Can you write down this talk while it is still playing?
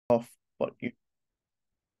off, but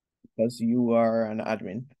because you are an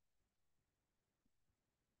admin.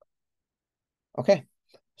 Okay,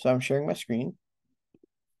 so I'm sharing my screen.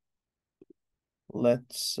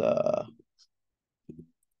 Let's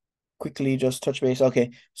quickly just touch base.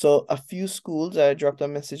 Okay, so a few schools, I dropped a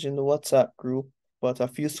message in the WhatsApp group, but a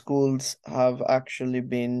few schools have actually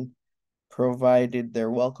been provided their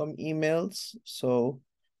welcome emails. So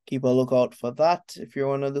keep a lookout for that if you're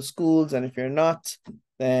one of the schools, and if you're not,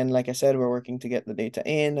 then like I said, we're working to get the data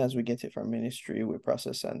in. As we get it from ministry, we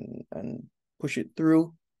process and push it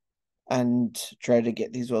through and try to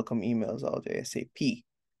get these welcome emails out ASAP.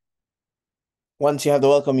 Once you have the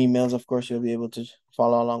welcome emails, of course, you'll be able to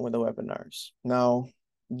follow along with the webinars. Now,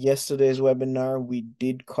 yesterday's webinar, we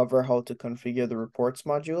did cover how to configure the reports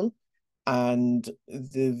module. And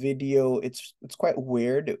the video, it's quite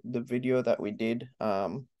weird. The video that we did,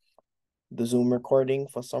 the Zoom recording,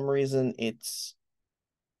 for some reason, I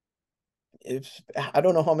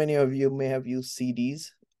don't know how many of you may have used CDs.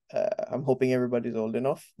 I'm hoping everybody's old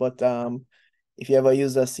enough, but if you ever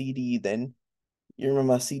use a CD, then you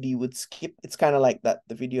remember a CD would skip. It's kind of like that.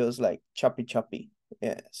 The video is like choppy.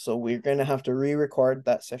 Yeah. So we're gonna have to re-record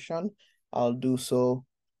that session. I'll do so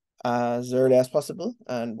as early as possible,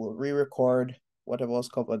 and we'll re-record whatever was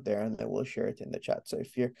covered there, and then we'll share it in the chat. So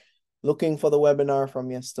if you're looking for the webinar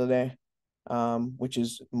from yesterday, which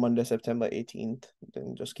is Monday, September 18th,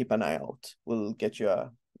 then just keep an eye out. We'll get you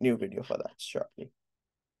a new video for that shortly.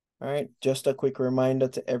 All right, just a quick reminder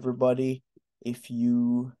to everybody, if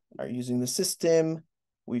you are using the system,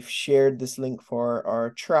 we've shared this link for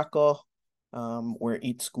our tracker, where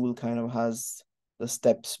each school kind of has the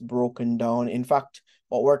steps broken down. In fact,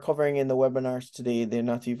 what we're covering in the webinars today, they're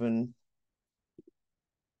not even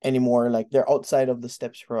anymore, like they're outside of the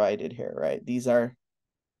steps provided here, right? These are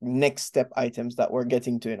next step items that we're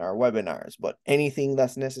getting to in our webinars, but anything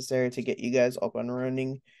that's necessary to get you guys up and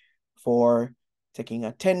running for taking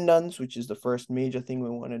attendance, which is the first major thing we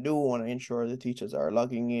want to do. We want to ensure the teachers are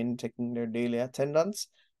logging in, taking their daily attendance.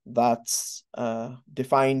 That's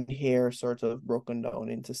defined here, sort of broken down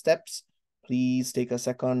into steps. Please take a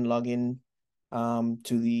second, log in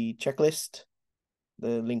to the checklist.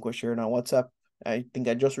 The link was shared on WhatsApp. I think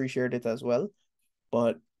I just reshared it as well,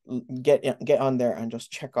 but get on there and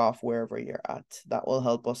just check off wherever you're at. That will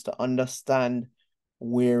help us to understand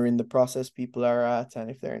where in the process people are at, and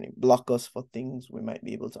if there are any blockers for things, we might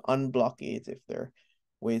be able to unblock it. If there are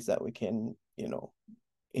ways that we can,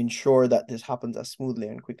 ensure that this happens as smoothly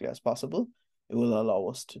and quickly as possible, it will allow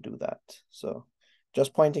us to do that. So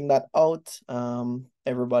just pointing that out.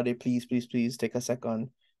 Everybody, please take a second,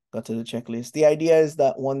 go to the checklist. The idea is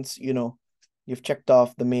that once you've checked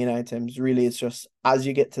off the main items, really it's just as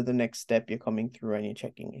you get to the next step, you're coming through and you're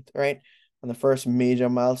checking it, right? And the first major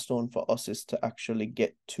milestone for us is to actually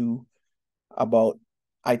get to about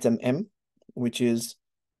item M, which is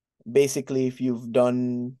basically if you've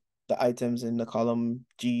done the items in the column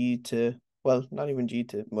G to, well, not even G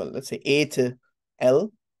to, well, let's say A to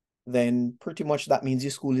L, then pretty much that means your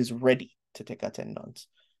school is ready to take attendance.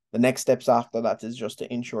 The next steps after that is just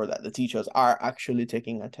to ensure that the teachers are actually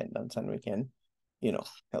taking attendance, and we can,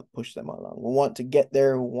 help push them along. We want to get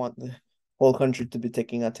there. We want the whole country to be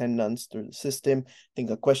taking attendance through the system. I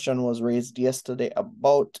think a question was raised yesterday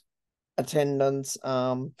about attendance.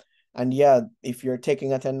 And yeah, if you're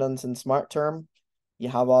taking attendance in SmartTerm, you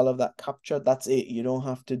have all of that captured. That's it. You don't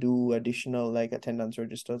have to do additional like attendance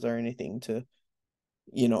registers or anything to,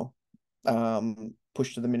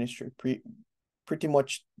 push to the ministry. Pretty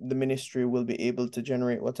much the ministry will be able to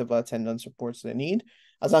generate whatever attendance reports they need,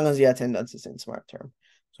 as long as the attendance is in SmartTerm.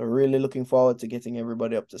 So really looking forward to getting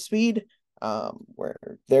everybody up to speed.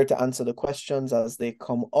 We're there to answer the questions as they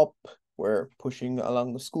come up. We're pushing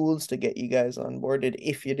along the schools to get you guys onboarded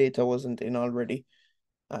if your data wasn't in already.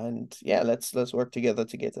 And yeah, let's work together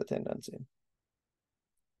to get attendance in.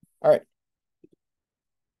 All right.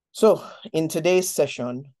 So in today's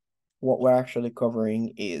session, what we're actually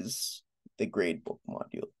covering is the gradebook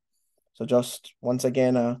module. So just once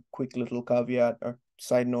again, a quick little caveat or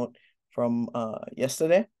side note from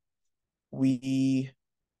yesterday. We,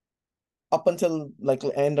 up until like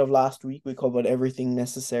the end of last week, we covered everything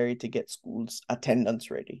necessary to get schools attendance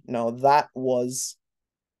ready. Now it was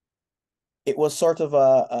sort of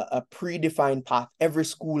a predefined path. Every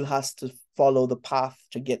school has to follow the path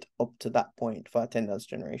to get up to that point for attendance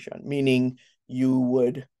generation, meaning you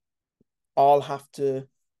would all have to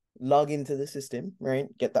log into the system, right?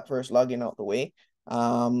 Get that first login out the way.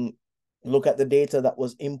 Look at the data that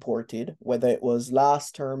was imported, whether it was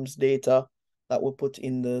last term's data that were put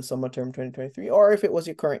in the summer term 2023, or if it was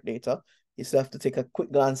your current data. You still have to take a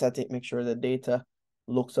quick glance at it, make sure the data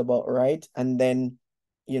looks about right. And then,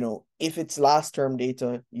 if it's last term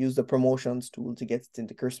data, use the promotions tool to get it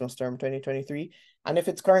into Christmas term 2023. And if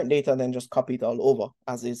it's current data, then just copy it all over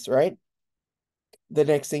as is, right? The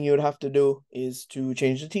next thing you would have to do is to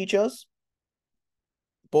change the teachers,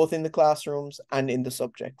 both in the classrooms and in the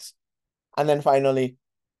subjects. And then finally,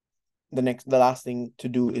 the last thing to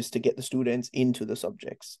do is to get the students into the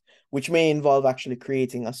subjects, which may involve actually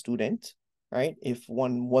creating a student, right? If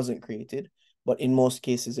one wasn't created, but in most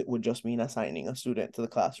cases, it would just mean assigning a student to the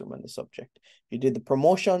classroom and the subject. If you did the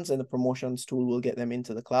promotions, and the promotions tool will get them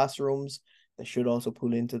into the classrooms, they should also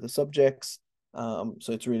pull into the subjects. So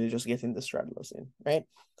it's really just getting the straddlers in, right?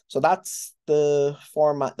 So that's the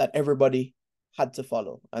format that everybody had to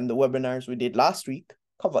follow. And the webinars we did last week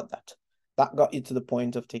covered that. That got you to the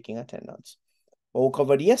point of taking attendance. What we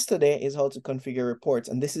covered yesterday is how to configure reports.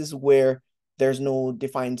 And this is where there's no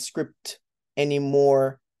defined script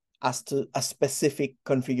anymore as to a specific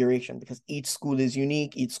configuration, because each school is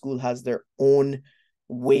unique. Each school has their own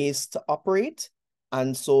ways to operate.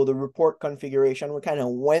 And so the report configuration, we kind of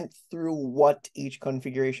went through what each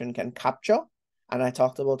configuration can capture. And I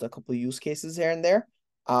talked about a couple of use cases here and there.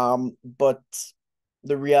 But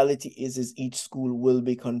the reality is each school will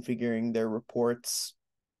be configuring their reports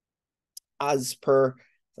as per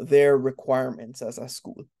their requirements as a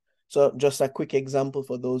school. So just a quick example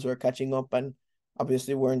for those who are catching up and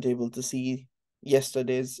obviously weren't able to see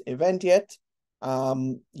yesterday's event yet.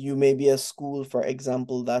 You may be a school, for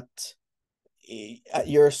example, that at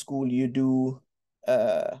your school you do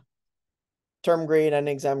term grade and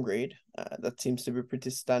exam grade. That seems to be pretty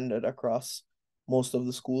standard across most of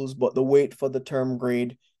the schools, but the weight for the term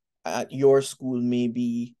grade at your school may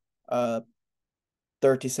be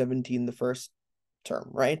 30/17 the first term,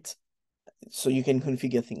 right? So you can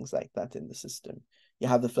configure things like that in the system. You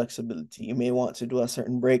have the flexibility. You may want to do a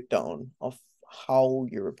certain breakdown of how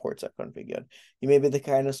your reports are configured. You may be the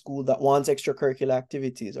kind of school that wants extracurricular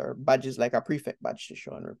activities or badges like a prefect badge to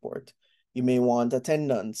show and report. You may want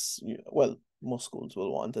attendance. Well, most schools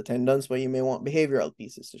will want attendance, but you may want behavioral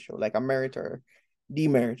pieces to show, like a merit or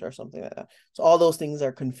demerit or something like that. So all those things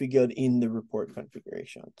are configured in the report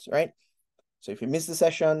configurations, right? So if you missed the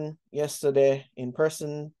session yesterday in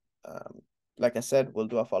person, like I said, we'll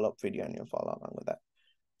do a follow-up video and you'll follow along with that.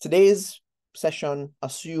 Today's session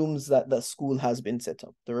assumes that the school has been set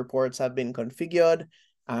up. The reports have been configured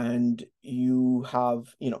and you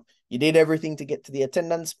have, you did everything to get to the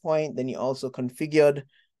attendance point. Then you also configured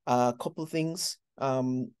a couple things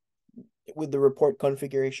with the report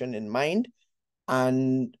configuration in mind.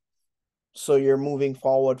 And so you're moving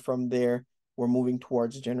forward from there. We're moving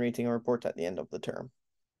towards generating a report at the end of the term.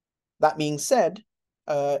 That being said,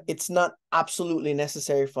 it's not absolutely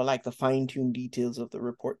necessary for like the fine-tuned details of the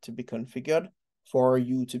report to be configured for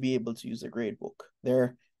you to be able to use a gradebook.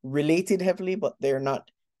 They're related heavily, but they're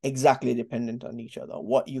not exactly dependent on each other.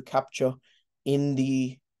 What you capture in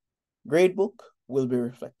the gradebook will be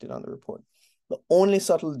reflected on the report. The only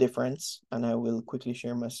subtle difference, and I will quickly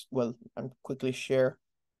share share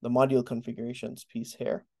the module configurations piece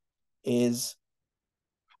here, is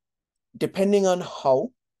depending on how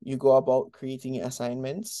you go about creating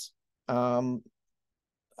assignments.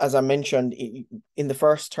 As I mentioned, in the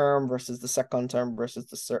first term versus the second term versus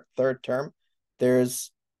the third term, there's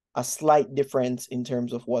a slight difference in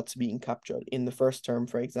terms of what's being captured. In the first term,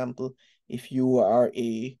 for example, if you are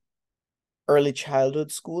a early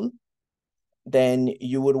childhood school, then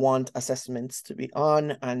you would want assessments to be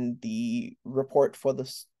on, and the report for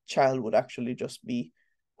the child would actually just be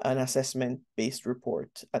an assessment-based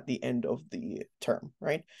report at the end of the term,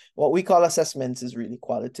 right? What we call assessments is really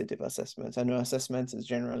qualitative assessments. I know assessments is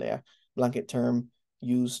generally a blanket term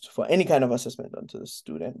used for any kind of assessment done to the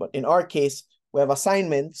student, but in our case, we have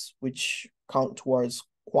assignments which count towards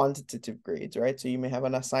quantitative grades, right? So you may have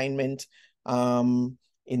an assignment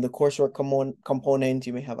in the coursework component,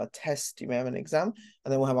 you may have a test, you may have an exam,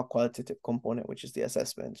 and then we'll have a qualitative component, which is the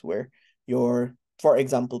assessments, where you're, for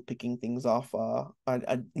example, picking things off a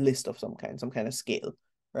list of some kind of scale,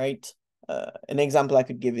 right? An example I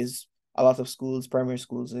could give is a lot of schools, primary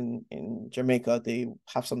schools in Jamaica, they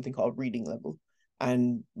have something called reading level.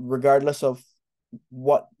 And regardless of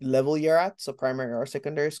what level you're at, so primary or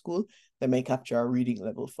secondary school, they may capture a reading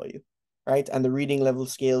level for you, right? And the reading level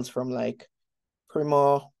scales from like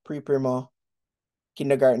primo, pre-primo,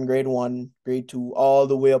 kindergarten, grade 1, grade 2, all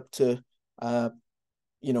the way up to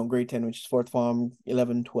grade 10, which is fourth form,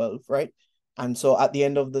 11, 12, right? And so at the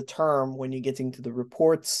end of the term, when you're getting to the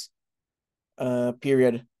reports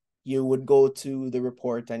period, you would go to the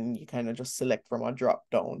report and you kind of just select from a drop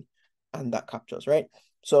down and that captures, right?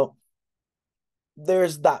 So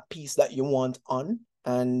there's that piece that you want on.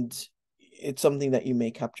 and it's something that you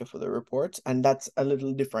may capture for the reports. And that's a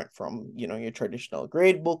little different from, you know, your traditional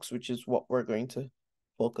grade books, which is what we're going to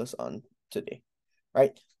focus on today,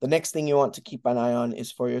 right? The next thing you want to keep an eye on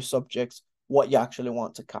is for your subjects, what you actually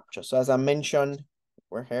want to capture. So as I mentioned,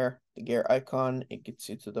 we're here, the gear icon, it gets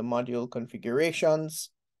you to the module configurations.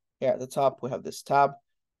 Here at the top, we have this tab.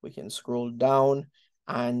 We can scroll down,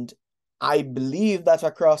 and I believe that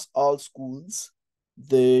across all schools,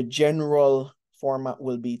 the general format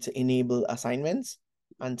will be to enable assignments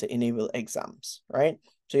and to enable exams, right?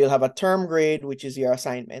 So you'll have a term grade, which is your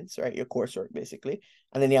assignments, right? Your coursework, basically.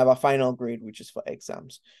 And then you have a final grade, which is for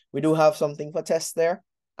exams. We do have something for tests there,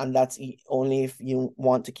 and that's only if you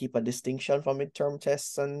want to keep a distinction from midterm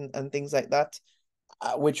tests and things like that.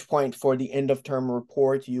 At which point, for the end of term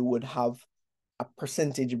report, you would have a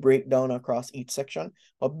percentage breakdown across each section.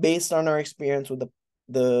 But based on our experience with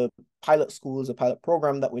the pilot schools, the pilot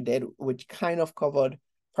program that we did, which kind of covered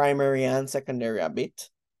primary and secondary a bit,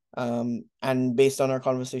 and based on our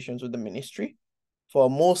conversations with the ministry, for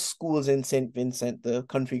most schools in St. Vincent, the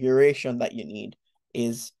configuration that you need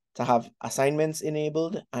is to have assignments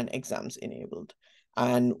enabled and exams enabled.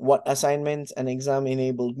 And what assignments and exam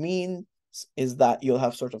enabled mean is that you'll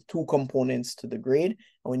have sort of two components to the grade.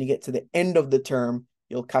 And when you get to the end of the term,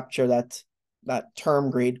 you'll capture that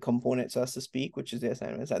term grade component, so as to speak, which is the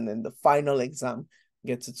assignments. And then the final exam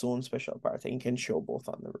gets its own special part, and you can show both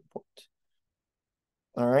on the report.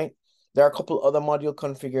 All right. There are a couple other module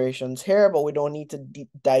configurations here, but we don't need to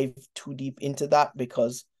dive too deep into that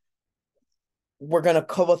because we're going to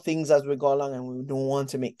cover things as we go along, and we don't want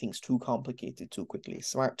to make things too complicated too quickly.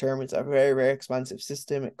 SmartTerm is a very, very expansive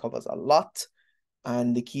system. It covers a lot.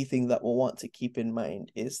 And the key thing that we'll want to keep in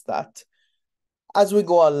mind is that as we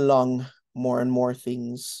go along, more and more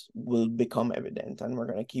things will become evident, and we're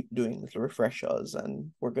going to keep doing little refreshers,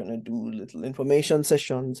 and we're going to do little information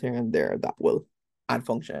sessions here and there that will add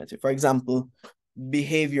functionality. For example,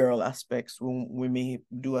 behavioral aspects, we may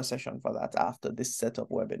do a session for that after this setup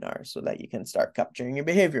webinar so that you can start capturing your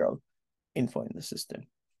behavioral info in the system.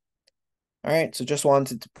 All right, so just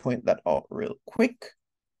wanted to point that out real quick.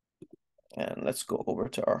 And let's go over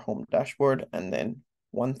to our home dashboard. And then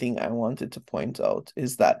one thing I wanted to point out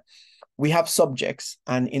is that we have subjects,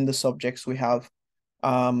 and in the subjects we have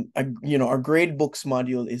our Gradebooks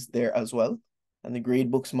module is there as well. And the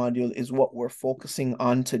Gradebooks module is what we're focusing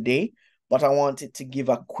on today. But I wanted to give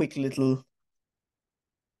a quick little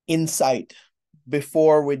insight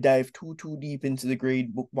before we dive too deep into the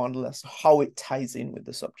Gradebook module as to how it ties in with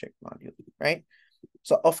the subject module, right?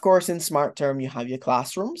 So of course, in SmartTerm, you have your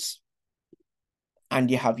classrooms and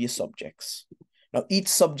you have your subjects. Now, each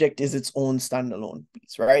subject is its own standalone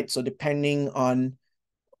piece, right? So depending on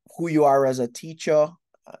who you are as a teacher,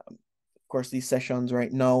 of course, these sessions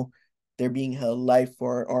right now, they're being held live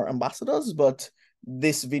for our ambassadors, but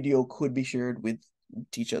this video could be shared with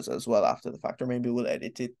teachers as well after the fact, or maybe we'll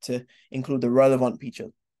edit it to include the relevant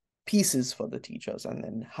pieces for the teachers and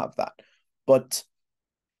then have that. But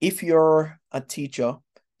if you're a teacher,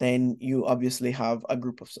 then you obviously have a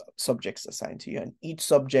group of subjects assigned to you, and each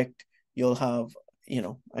subject you'll have,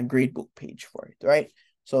 a gradebook page for it, right?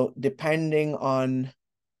 So depending on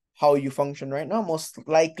how you function right now, most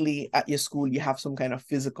likely at your school, you have some kind of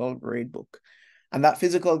physical gradebook. And that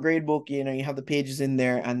physical gradebook, you have the pages in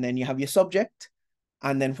there, and then you have your subject.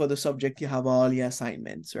 And then for the subject, you have all your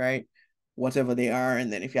assignments, right? Whatever they are.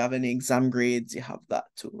 And then if you have any exam grades, you have that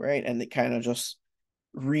too, right? And it kind of just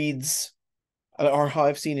reads, or how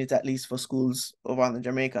I've seen it, at least for schools over on the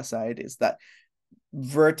Jamaica side, is that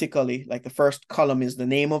vertically, like the first column is the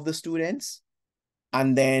name of the students,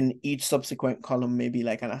 and then each subsequent column may be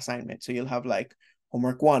like an assignment. So you'll have like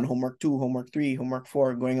homework 1, homework 2, homework 3, homework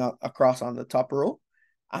 4 going across on the top row.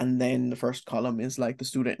 And then the first column is like the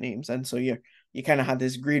student names. And so you kind of have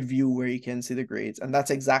this grid view where you can see the grades. And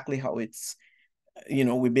that's exactly how it's,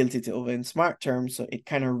 we built it over in SmartTerm. So it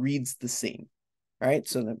kind of reads the same, right?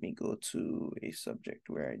 So let me go to a subject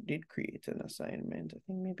where I did create an assignment. I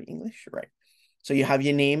think maybe English, right? So you have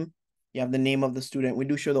your name, you have the name of the student. We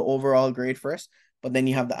do show the overall grade first, but then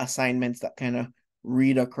you have the assignments that kind of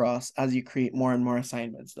read across. As you create more and more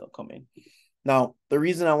assignments, they'll come in. Now, the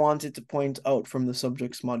reason I wanted to point out from the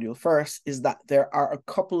subjects module first is that there are a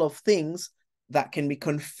couple of things that can be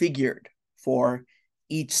configured for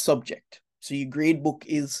each subject. So your gradebook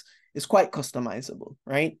is quite customizable,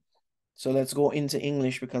 right? So let's go into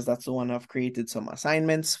English because that's the one I've created some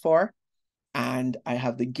assignments for. And I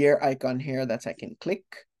have the gear icon here that I can click,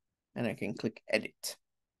 and I can click edit,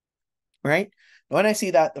 right? When I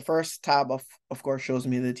see that, the first tab of course shows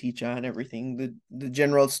me the teacher and everything, the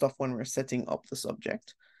general stuff when we're setting up the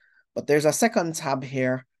subject. But there's a second tab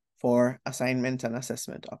here for assignment and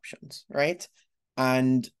assessment options, right?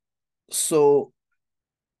 And so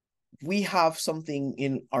we have something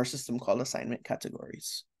in our system called assignment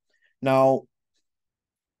categories. Now,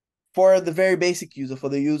 for the very basic user, for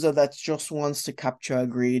the user that just wants to capture a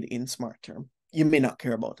grade in SmartTerm, you may not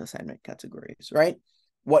care about assignment categories, right?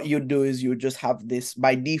 What you do is you just have this,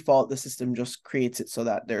 by default, the system just creates it so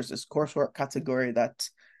that there's this coursework category that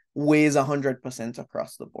weighs 100%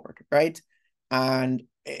 across the board, right? And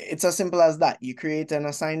it's as simple as that. You create an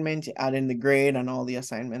assignment, you add in the grade, and all the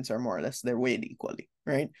assignments are more or less, they're weighed equally,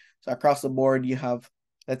 right? So across the board, you have,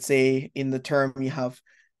 let's say in the term, you have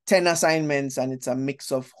 10 assignments and it's a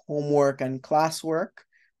mix of homework and classwork,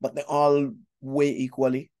 but they all weigh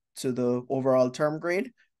equally to the overall term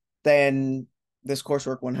grade, then this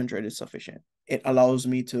coursework 100 is sufficient. It allows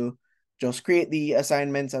me to just create the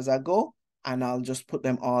assignments as I go, and I'll just put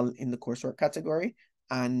them all in the coursework category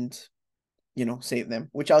and, you know, save them,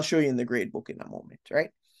 which I'll show you in the gradebook in a moment, right?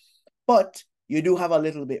 But you do have a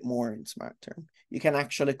little bit more in SmartTerm. You can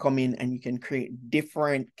actually come in and you can create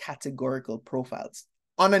different categorical profiles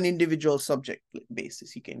on an individual subject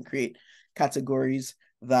basis. You can create categories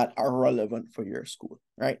that are relevant for your school,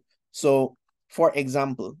 right? So for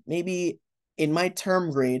example, maybe in my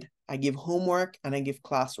term grade, I give homework and I give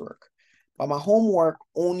classwork, but my homework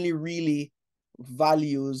only really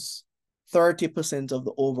values 30% of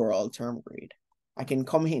the overall term grade. I can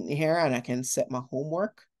come in here and I can set my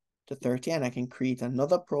homework to 30 and I can create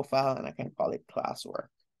another profile and I can call it classwork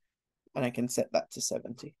and I can set that to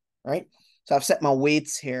 70, right? So I've set my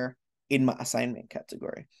weights here in my assignment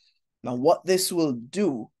category. Now, what this will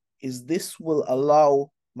do is this will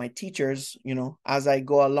allow my teachers, you know, as I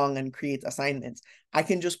go along and create assignments, I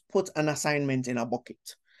can just put an assignment in a bucket.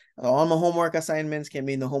 All my homework assignments can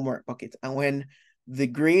be in the homework bucket. And when the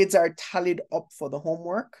grades are tallied up for the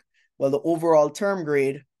homework, well, the overall term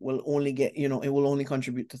grade will only get, you know, it will only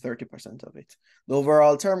contribute to 30% of it. The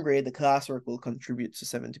overall term grade, the classwork will contribute to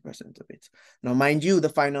 70% of it. Now, mind you, the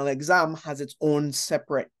final exam has its own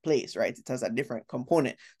separate place, right? It has a different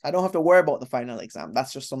component. I don't have to worry about the final exam.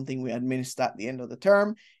 That's just something we administer at the end of the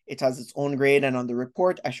term. It has its own grade, and on the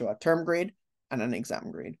report, I show a term grade and an exam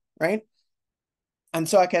grade, right? And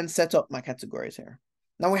so I can set up my categories here.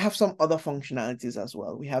 Now we have some other functionalities as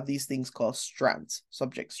well. We have these things called strands,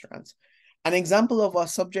 subject strands. An example of a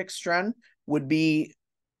subject strand would be,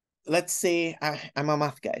 let's say I'm a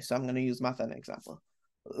math guy, so I'm going to use math as an example.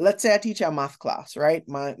 Let's say I teach a math class, right?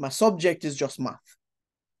 My subject is just math.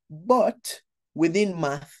 But within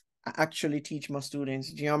math, I actually teach my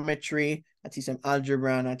students geometry, I teach them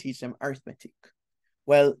algebra, and I teach them arithmetic.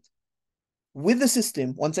 Well, with the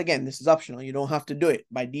system, once again, this is optional. You don't have to do it.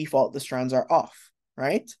 By default, the strands are off,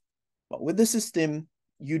 right? But with the system,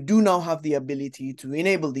 you do now have the ability to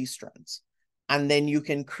enable these strands. And then you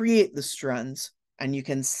can create the strands and you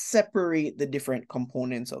can separate the different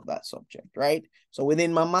components of that subject, right? So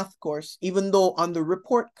within my math course, even though on the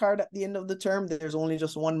report card at the end of the term, there's only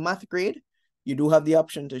just one math grade, you do have the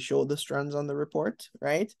option to show the strands on the report,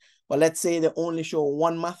 right? But let's say they only show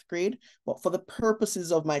one math grade, but for the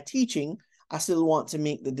purposes of my teaching, I still want to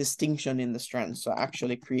make the distinction in the strands. So I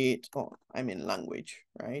actually create, oh, I'm in language,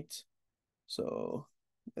 right? So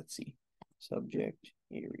let's see, subject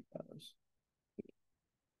areas,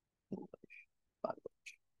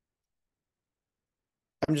 language.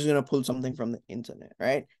 I'm just gonna pull something from the internet,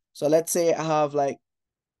 right? So let's say I have like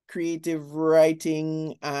creative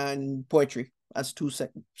writing and poetry as two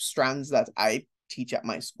strands that I teach at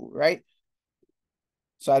my school, right?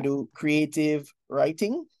 So I do creative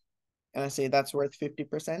writing and I say that's worth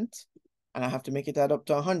 50%. And I have to make it add up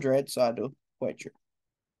to 100, so I do poetry.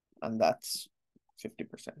 And that's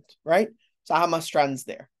 50%, right? So I have my strands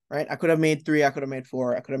there, right? I could have made 3, I could have made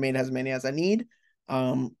 4, I could have made as many as I need.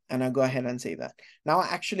 And I go ahead and say that. Now I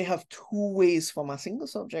actually have 2 ways for my single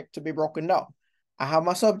subject to be broken down. I have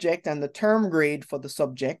my subject and the term grade for the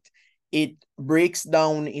subject. It breaks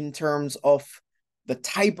down in terms of the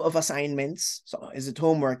type of assignments. So is it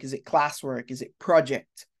homework? Is it classwork? Is it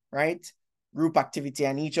project, right? Group activity.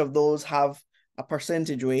 And each of those have a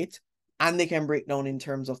percentage weight. And they can break down in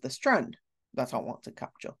terms of the strand that I want to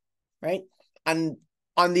capture, right? And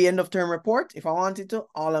on the end of term report, if I wanted to,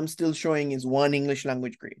 all I'm still showing is 1 English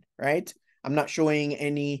language grade, right? I'm not showing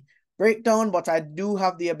any breakdown, but I do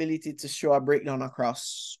have the ability to show a breakdown across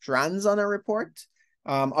strands on a report.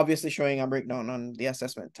 Obviously showing a breakdown on the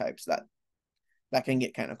assessment types that can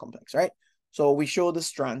get kind of complex, right? So we show the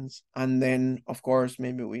strands, and then of course,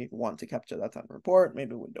 maybe we want to capture that on report,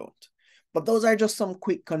 maybe we don't. But those are just some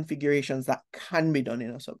quick configurations that can be done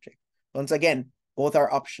in a subject. Once again, both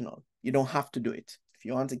are optional. You don't have to do it. If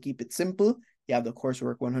you want to keep it simple, you have the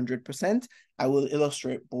coursework 100%. I will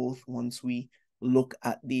illustrate both once we look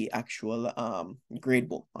at the actual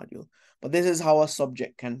gradebook module. But this is how a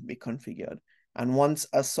subject can be configured. And once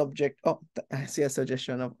a subject, oh, I see a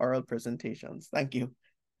suggestion of oral presentations. Thank you.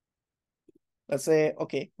 Let's say,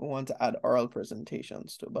 okay, we want to add oral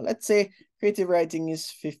presentations too, but let's say creative writing is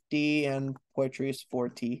 50 and poetry is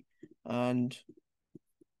 40 and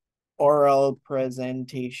oral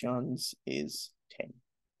presentations is 10,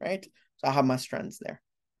 right? So I have my strands there.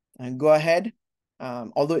 And go ahead.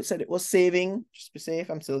 Although it said it was saving, just to be safe,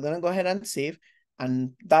 I'm still gonna go ahead and save.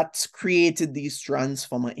 And that's created these strands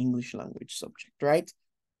for my English language subject, right?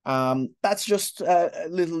 That's just a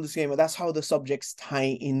little disclaimer. That's how the subjects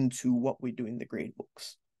tie into what we do in the grade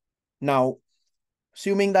books. Now,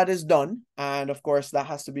 assuming that is done, and of course that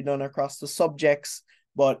has to be done across the subjects,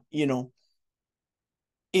 but you know,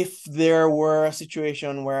 if there were a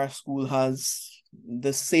situation where a school has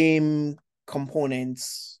the same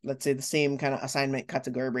components, let's say the same kind of assignment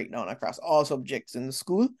category breakdown across all subjects in the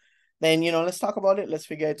school, then, you know, let's talk about it. Let's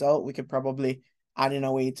figure it out. We could probably add in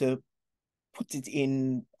a way to put it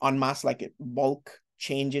in en masse, like it bulk,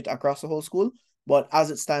 change it across the whole school. But as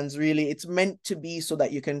it stands, really, it's meant to be so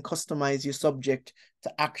that you can customize your subject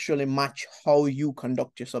to actually match how you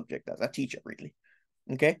conduct your subject as a teacher, really.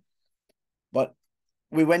 Okay. But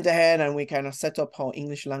we went ahead and we kind of set up how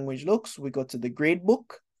English language looks. We go to the grade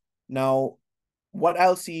book. Now, what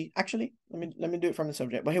I'll see, actually, let me do it from the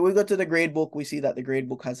subject. But here we go to the grade book. We see that the grade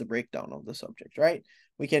book has a breakdown of the subject, right?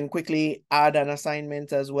 We can quickly add an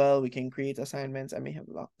assignment as well. We can create assignments. I may have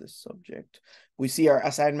locked this subject. We see our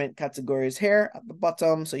assignment categories here at the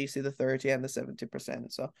bottom. So you see the 30 and the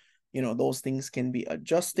 70%. So, you know, those things can be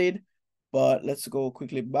adjusted. But let's go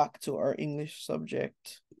quickly back to our English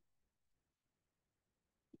subject.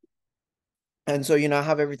 And so, you know, I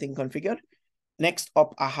have everything configured. Next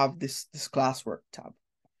up, I have this classwork tab.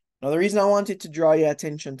 Now, the reason I wanted to draw your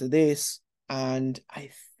attention to this, and I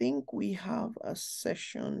think we have a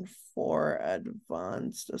session for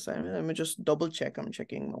advanced assignment. Let me just double check. I'm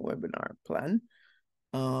checking my webinar plan.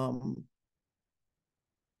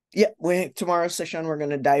 Yeah, tomorrow's session, we're going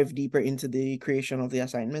to dive deeper into the creation of the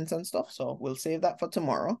assignments and stuff. So we'll save that for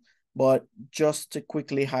tomorrow. But just to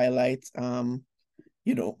quickly highlight,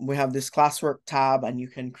 you know, we have this classwork tab and you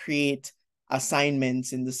can create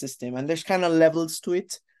assignments in the system, and there's kind of levels to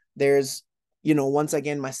it. There's, you know, once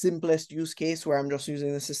again, my simplest use case where I'm just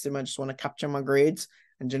using the system. I just want to capture my grades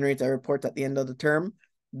and generate a report at the end of the term.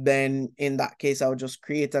 Then in that case, I would just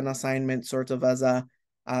create an assignment sort of as a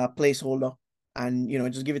placeholder and, you know,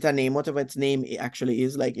 just give it a name, whatever its name it actually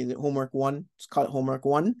is. Like, is it homework 1? Just call it homework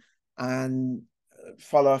 1 and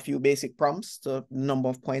follow a few basic prompts to number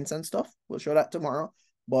of points and stuff. We'll show that tomorrow,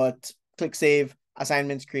 but click save.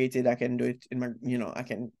 Assignments created. I can do it in my, you know, I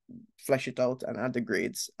can flesh it out and add the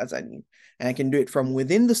grades as I need. And I can do it from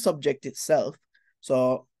within the subject itself.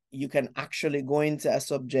 So you can actually go into a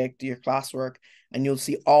subject, your classwork, and you'll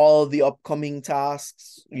see all the upcoming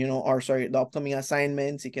tasks, you know, or sorry, the upcoming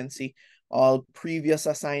assignments. You can see all previous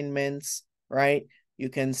assignments, right? You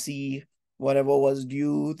can see whatever was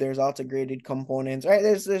due. There's auto-graded components, right?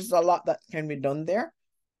 There's a lot that can be done there,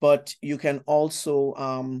 but you can also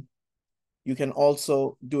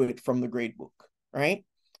do it from the gradebook, right?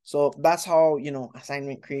 So that's how, you know,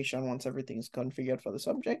 assignment creation, once everything's configured for the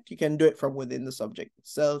subject, you can do it from within the subject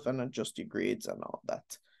itself and adjust your grades and all of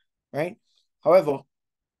that, right? However,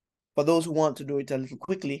 for those who want to do it a little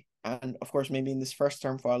quickly, and of course, maybe in this first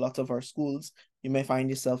term for a lot of our schools, you may find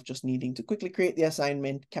yourself just needing to quickly create the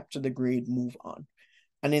assignment, capture the grade, move on.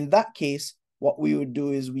 And in that case, what we would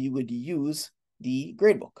do is we would use the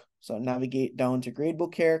gradebook. So navigate down to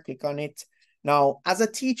gradebook here, click on it. Now, as a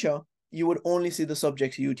teacher, you would only see the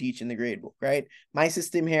subjects you teach in the gradebook, right? My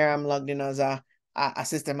system here, I'm logged in as a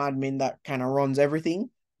system admin that kind of runs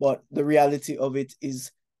everything. But the reality of it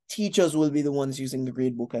is teachers will be the ones using the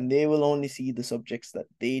gradebook, and they will only see the subjects that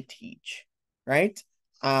they teach, right?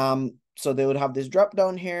 So they would have this drop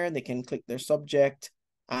down here. They can click their subject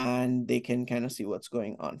and they can kind of see what's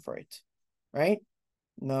going on for it, right?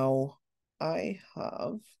 Now, I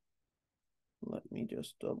have, let me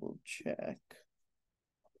just double check.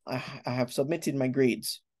 I have submitted my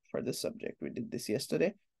grades for this subject. We did this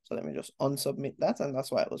yesterday. So let me just unsubmit that. And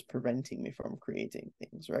that's why it was preventing me from creating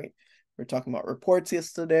things, right? We're talking about reports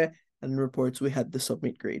yesterday, and reports, we had the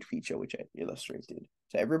submit grade feature, which I illustrated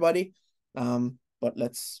to everybody. But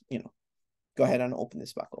let's, you know, go ahead and open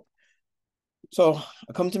this back up. So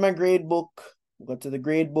I come to my grade book, go to the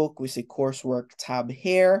grade book, we see coursework tab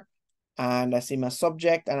here, and I see my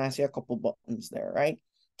subject and I see a couple buttons there, right?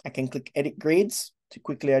 I can click edit grades to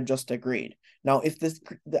quickly adjust a grade. Now, if the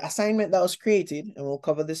assignment that was created, and we'll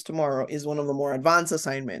cover this tomorrow, is one of the more advanced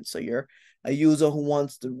assignments, so you're a user who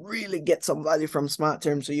wants to really get some value from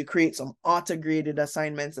SmartTerm, so you create some auto-graded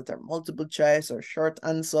assignments that are multiple choice or short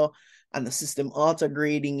answer, and the system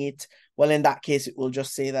auto-grading it, well, in that case, it will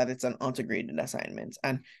just say that it's an auto-graded assignment.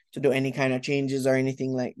 And to do any kind of changes or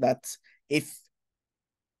anything like that, if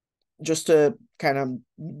just to kind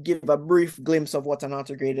of give a brief glimpse of what an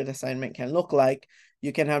auto-graded assignment can look like,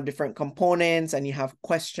 you can have different components and you have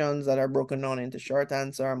questions that are broken down into short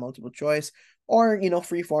answer, multiple choice, or,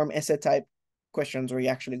 free-form essay type questions where you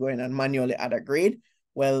actually go in and manually add a grade.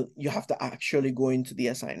 Well, you have to actually go into the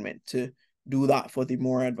assignment to do that for the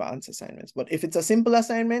more advanced assignments. But if it's a simple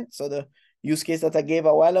assignment, so the use case that I gave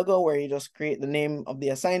a while ago where you just create the name of the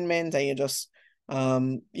assignment and you just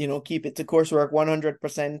keep it to coursework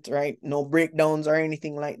 100%, right? No breakdowns or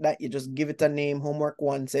anything like that. You just give it a name, homework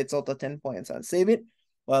 1, say it's out of 10 points and save it.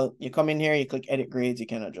 Well, you come in here, you click edit grades, you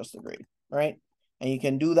can adjust the grade, right? And you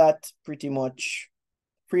can do that pretty much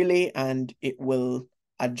freely and it will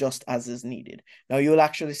adjust as is needed. Now you'll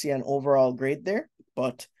actually see an overall grade there,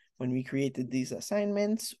 but when we created these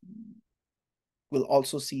assignments, we'll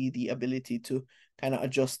also see the ability to kind of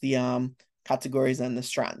adjust the categories and the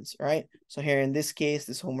strands, right? So here in this case,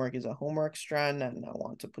 this homework is a homework strand and I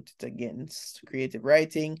want to put it against creative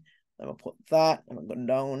writing. I'm gonna put that, I'm gonna go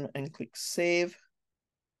down and click save.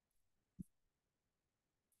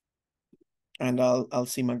 And I'll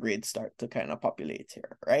see my grades start to kind of populate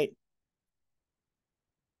here, right?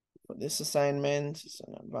 For this assignment, it's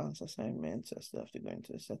an advanced assignment, so I still have to go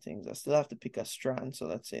into the settings. I still have to pick a strand. So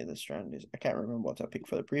let's say the strand is, I can't remember what I picked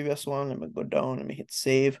for the previous one. Let me go down, let me hit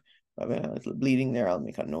save. If I have a little bleeding there, I'll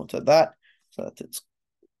make a note of that so that it's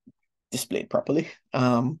displayed properly.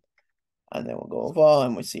 And then we'll go over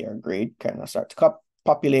and we see our grade kind of start to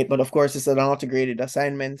populate. But of course, it's an auto-graded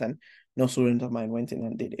assignment and no student of mine went in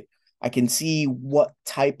and did it. I can see what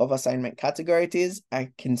type of assignment category it is. I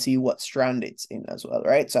can see what strand it's in as well,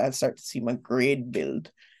 right? So I'll start to see my grade build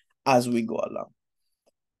as we go along.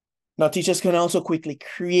 Now, teachers can also quickly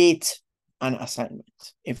create an assignment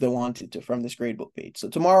if they wanted to from this gradebook page. So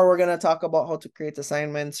tomorrow we're going to talk about how to create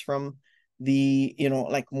assignments from the,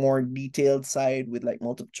 like more detailed side with like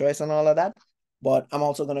multiple choice and all of that. But I'm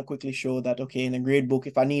also going to quickly show that, okay, in a gradebook,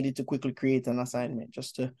 if I needed to quickly create an assignment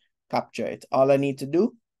just to capture it, all I need to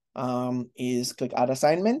do is click add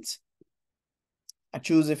assignment. I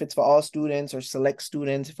choose if it's for all students or select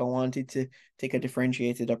students if I wanted to take a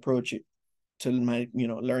differentiated approach to my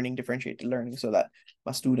learning, differentiated learning, so that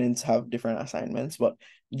my students have different assignments. But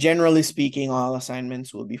generally speaking, all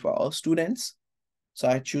assignments will be for all students. So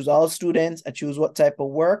I choose all students, I choose what type of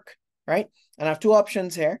work, right? And I have two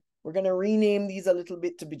options here. We're going to rename these a little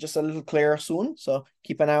bit to be just a little clearer soon, so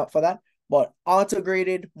keep an eye out for that. But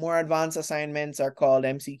auto-graded, more advanced assignments are called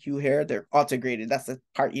MCQ here. They're auto-graded. That's the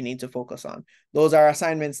part you need to focus on. Those are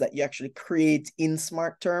assignments that you actually create in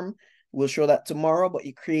SmartTerm. We'll show that tomorrow, but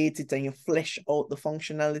you create it and you flesh out the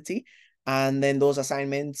functionality. And then those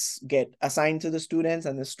assignments get assigned to the students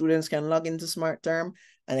and the students can log into SmartTerm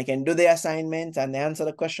and they can do the assignment and they answer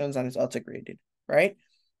the questions and it's auto-graded, right?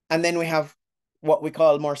 And then we have what we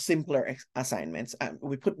call more simpler assignments.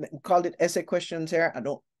 We called it essay questions here. I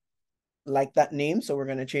don't like that name, so we're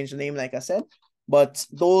going to change the name like I said, but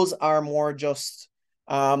those are more just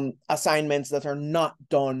assignments that are not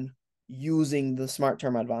done using the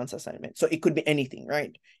SmartTerm advanced assignment. So it could be anything,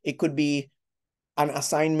 right? It could be an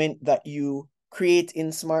assignment that you create in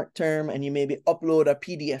SmartTerm and you maybe upload a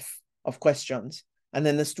PDF of questions and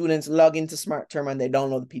then the students log into SmartTerm and they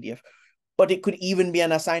download the PDF. But it could even be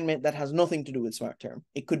an assignment that has nothing to do with SmartTerm.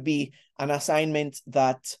 It could be an assignment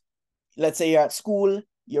that, let's say you're at school,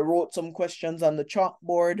 you wrote some questions on the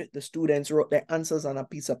chalkboard, the students wrote their answers on a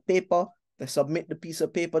piece of paper, they submit the piece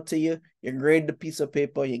of paper to you, you grade the piece of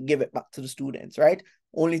paper, you give it back to the students, right?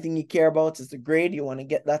 Only thing you care about is the grade. You want to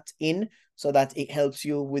get that in so that it helps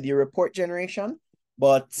you with your report generation.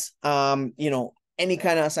 But, any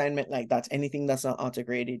kind of assignment like that, anything that's not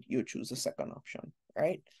auto-graded, you choose the second option,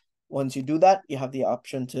 right? Once you do that, you have the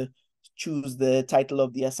option to choose the title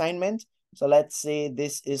of the assignment. So let's say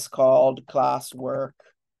this is called classwork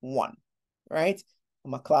 1, right?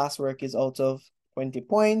 My classwork is out of 20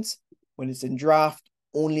 points. When it's in draft,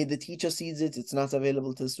 only the teacher sees it. It's not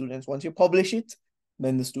available to the students. Once you publish it,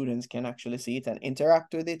 then the students can actually see it and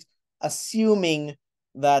interact with it, assuming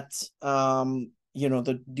that,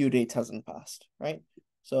 the due date hasn't passed, right?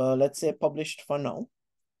 So let's say published for now.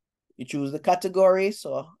 You choose the category.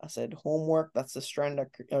 So I said homework, that's the strand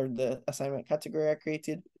or the assignment category I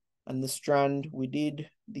created. And the strand, we did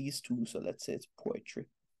these two. So let's say it's poetry.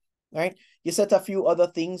 All right. You set a few other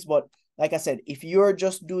things, but Like I said, if you're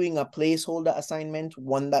just doing a placeholder assignment,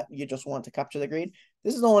 one that you just want to capture the grade,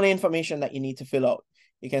 this is the only information that you need to fill out.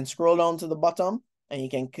 You can scroll down to the bottom and you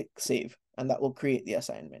can click save, and that will create the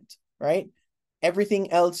assignment, right?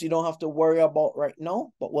 Everything else you don't have to worry about right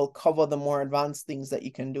now, but we'll cover the more advanced things that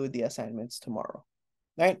you can do with the assignments tomorrow,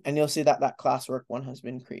 right? And you'll see that that classwork one has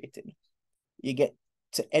been created. You get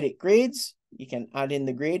to edit grades. You can add in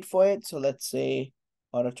the grade for it. So let's say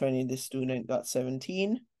out of 20, this student got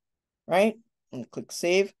 17, right? And click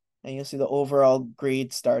save, and you'll see the overall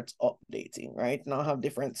grade starts updating, right? Now I have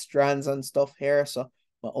different strands and stuff here, so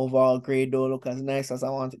my overall grade don't look as nice as I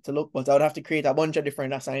want it to look, but I would have to create a bunch of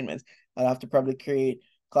different assignments. I'd have to probably create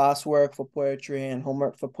classwork for poetry and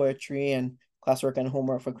homework for poetry, and classwork and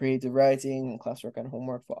homework for creative writing, and classwork and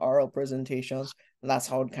homework for oral presentations. And that's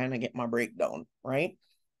how I'd kind of get my breakdown, right?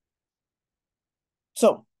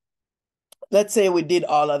 So let's say we did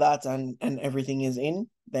all of that and everything is in,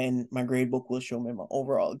 then my gradebook will show me my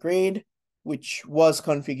overall grade, which was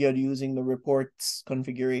configured using the reports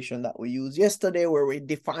configuration that we used yesterday, where we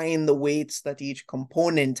define the weights that each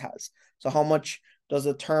component has. So how much does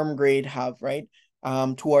a term grade have, right?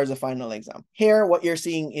 Towards a final exam. Here, what you're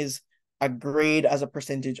seeing is a grade as a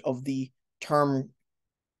percentage of the term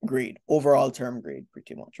grade, overall term grade,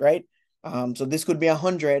 pretty much, right? So this could be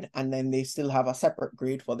 100, and then they still have a separate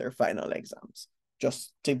grade for their final exams,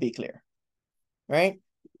 just to be clear, right?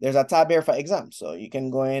 There's a tab here for exams, so you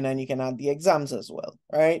can go in and you can add the exams as well,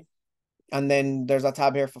 right? And then there's a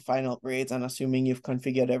tab here for final grades, and assuming you've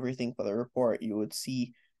configured everything for the report, you would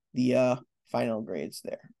see the final grades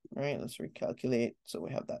there, right? Let's recalculate. So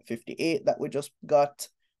we have that 58 that we just got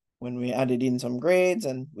when we added in some grades,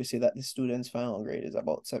 and we see that the student's final grade is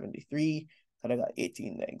about 73, that I got 18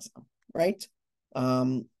 in the exam, right?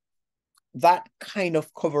 That kind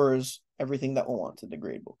of covers everything that we want in the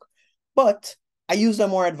gradebook. But I used a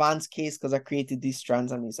more advanced case because I created these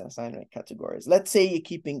strands and these assignment categories. Let's say you're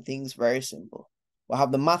keeping things very simple. We'll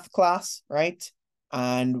have the math class, right?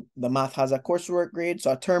 And the math has a coursework grade,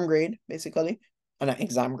 so a term grade, basically, and an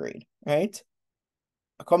exam grade, right?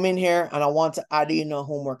 I come in here and I want to add in a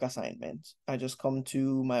homework assignment. I just come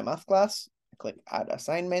to my math class, I click add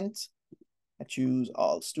assignment, I choose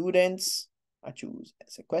all students, I choose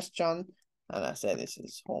essay question, and I say this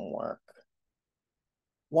is homework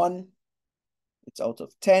 1. It's out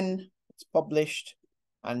of 10, it's published,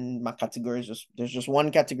 and my category is just, there's just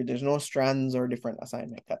one category, there's no strands or different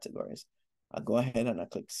assignment categories. I'll go ahead and I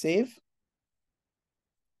click save,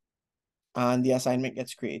 and the assignment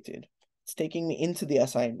gets created. It's taking me into the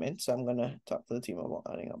assignment, so I'm gonna talk to the team about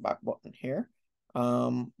adding a back button here.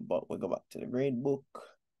 But we'll go back to the grade book,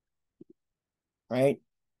 right?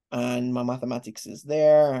 And my mathematics is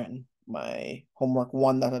there, and my homework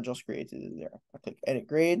 1 that I just created is there. I click edit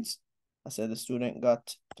grades. I said the student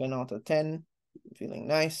got 10 out of 10, feeling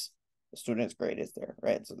nice. The student's grade is there,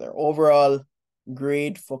 right? So their overall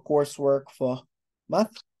grade for coursework for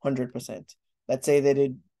math, 100%. Let's say they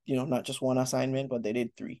did, not just one assignment, but they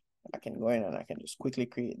did 3. I can go in and I can just quickly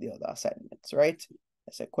create the other assignments, right?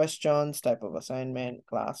 I say questions, type of assignment,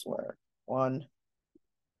 classwork 1.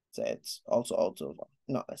 Say it's also out of,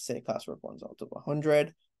 no, let's say classwork 1's out of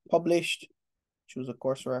 100. Published, choose a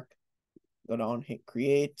coursework, go down, hit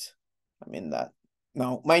create. I'm in that.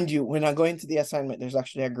 Now, mind you, when I go into the assignment, there's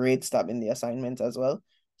actually a grades tab in the assignment as well.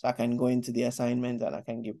 So I can go into the assignment and I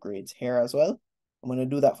can give grades here as well. I'm going to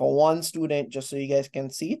do that for one student just so you guys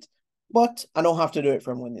can see it. But I don't have to do it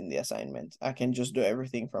from within the assignment. I can just do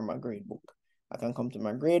everything from my grade book. I can come to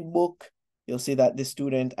my grade book. You'll see that this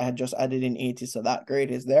student, I had just added in 80, so that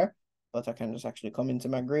grade is there. But I can just actually come into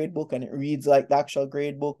my grade book and it reads like the actual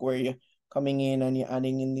grade book where you're coming in and you're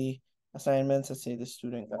adding in the assignments. Let's say the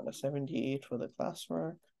student got a 78 for the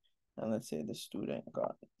classwork. And let's say the student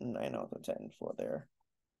got 9 out of 10 for their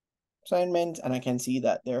assignment. And I can see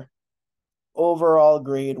that their overall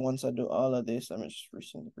grade, once I do all of this, let me just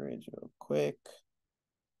resend the grades real quick.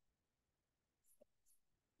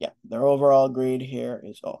 Yeah, their overall grade here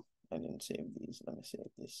is, oh, I didn't save these. Let me save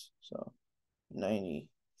this. So 93,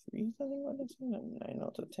 I think what I said. 9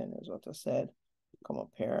 out of 10 is what I said. Come up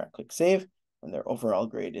here, I click save, and their overall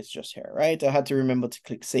grade is just here, right? I had to remember to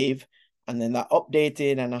click save, and then that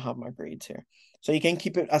updated, and I have my grades here. So you can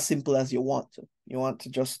keep it as simple as you want to. You want to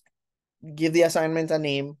just give the assignment a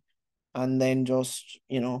name, and then just,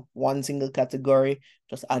 one single category,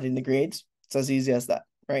 just add in the grades. It's as easy as that,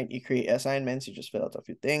 right? You create assignments, you just fill out a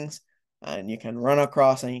few things, and you can run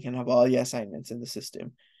across and you can have all your assignments in the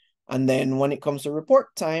system. And then when it comes to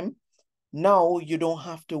report time, now you don't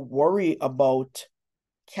have to worry about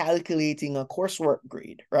calculating a coursework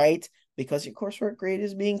grade, right? because your coursework grade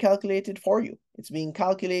is being calculated for you. It's being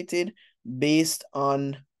calculated based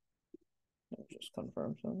on, let me just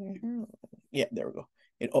confirm something here. Yeah, there we go.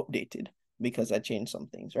 It updated because I changed some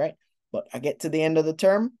things, right? But I get to the end of the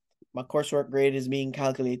term, my coursework grade is being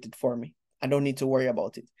calculated for me. I don't need to worry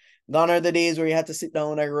about it. Gone are the days where you had to sit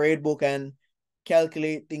down with a grade book and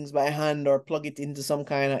calculate things by hand or plug it into some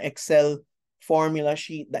kind of Excel formula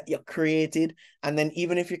sheet that you created. And then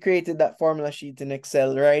even if you created that formula sheet in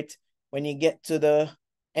Excel, right, when you get to the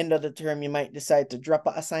end of the term, you might decide to drop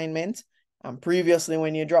an assignment. And previously,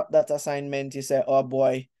 when you drop that assignment, you say, oh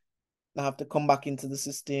boy, I have to come back into the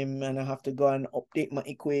system and I have to go and update my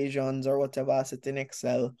equations or whatever I set in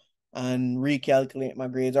Excel and recalculate my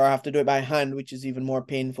grades, or I have to do it by hand, which is even more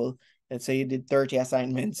painful. Let's say you did 30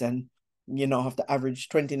 assignments and you know have to average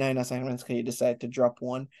 29 assignments because you decide to drop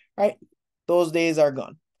one, right? Those days are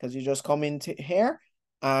gone because you just come into here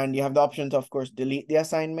and you have the option to, of course, delete the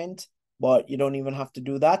assignment, but you don't even have to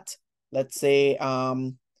do that. Let's say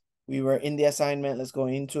we were in the assignment, let's go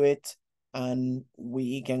into it, and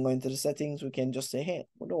we can go into the settings. We can just say, hey,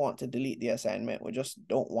 we don't want to delete the assignment. We just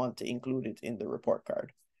don't want to include it in the report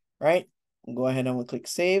card, right? We'll go ahead and we'll click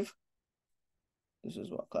save. This is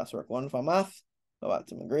what classwork 1 for math. Go back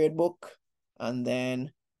to my grade book. And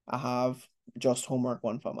then I have just homework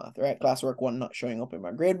 1 for math, right? Classwork 1 not showing up in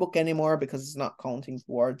my grade book anymore because it's not counting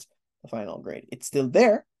towards the final grade. It's still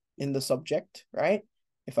there in the subject, right?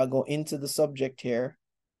 If I go into the subject here,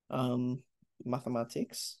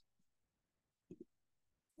 mathematics,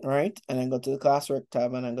 right? And then go to the classwork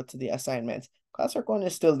tab and then go to the assignments. Classwork 1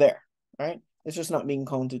 is still there, right? It's just not being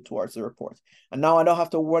counted towards the report. And now I don't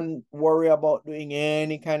have to worry about doing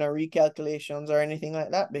any kind of recalculations or anything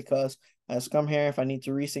like that, because I just come here. If I need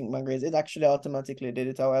to resync my grades, it actually automatically did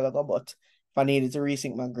it a while ago, but if I needed to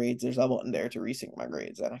resync my grades, there's a button there to resync my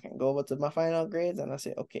grades, and I can go over to my final grades and I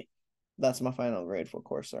say, okay, that's my final grade for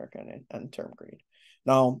coursework and term grade.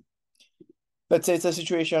 Now, let's say it's a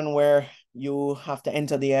situation where you have to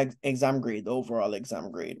enter the exam grade, the overall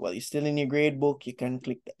exam grade. Well, you're still in your grade book, you can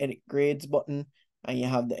click the edit grades button and you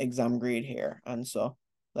have the exam grade here. And so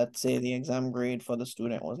let's say the exam grade for the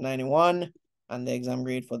student was 91 and the exam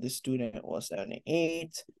grade for the student was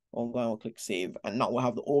 78. We'll go and we'll click save, and now we'll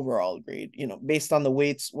have the overall grade, you know, based on the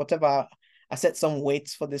weights, whatever. I set some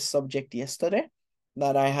weights for this subject yesterday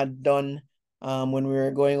that I had done when we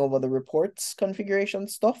were going over the reports configuration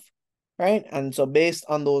stuff. Right? And so based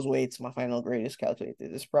on those weights, my final grade is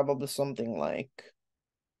calculated. It's probably something like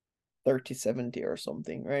 30/70 or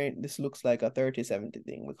something, right? This looks like a 30/70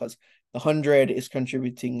 thing because the 100 is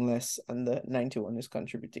contributing less and the 91 is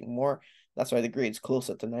contributing more. That's why the grade's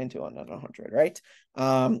closer to 91 than 100, right?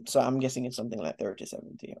 So I'm guessing it's something like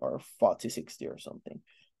 30/70 or 40/60 or something.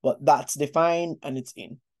 But that's defined and it's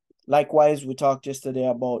in. Likewise, we talked yesterday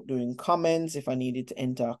about doing comments. If I needed to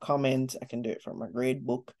enter a comment, I can do it from my grade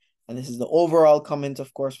book. And this is the overall comment,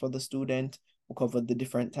 of course, for the student. We'll cover the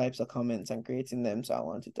different types of comments and creating them. So I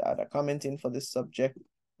wanted to add a comment in for this subject.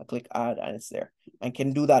 I click add and it's there. I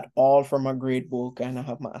can do that all from my grade book and I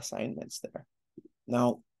have my assignments there.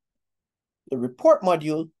 Now, the report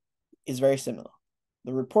module is very similar.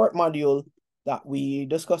 The report module that we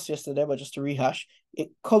discussed yesterday, but just to rehash,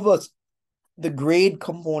 it covers the grade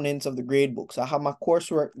components of the grade book. So I have my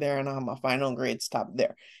coursework there and I have my final grades tab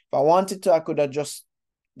there. If I wanted to, I could adjust.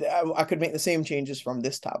 I could make the same changes from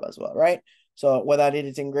this tab as well, right? So whether I did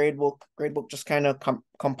it in Gradebook just kind of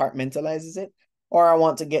compartmentalizes it. Or I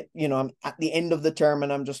want to get, you know, I'm at the end of the term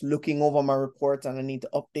and I'm just looking over my reports and I need to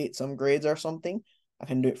update some grades or something, I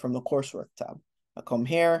can do it from the coursework tab. I come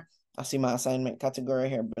here, I see my assignment category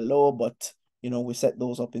here below, but, you know, we set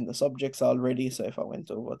those up in the subjects already. So if I went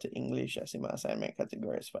over to English, I see my assignment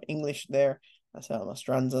categories for English there. I see all my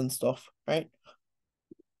strands and stuff, right?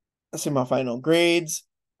 I see my final grades.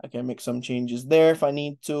 I can make some changes there if I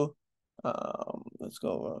need to. Let's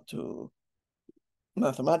go to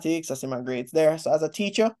mathematics. I see my grades there. So as a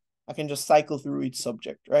teacher, I can just cycle through each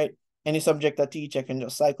subject, right? Any subject I teach, I can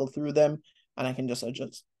just cycle through them and I can just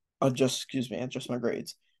adjust my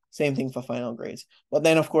grades. Same thing for final grades. But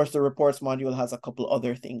then, of course, the reports module has a couple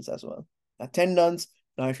other things as well. Attendance.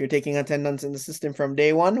 Now, if you're taking attendance in the system from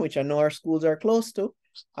day one, which I know our schools are close to,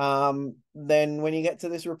 then when you get to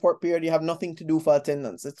this report period, you have nothing to do for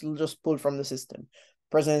attendance. It'll just pull from the system.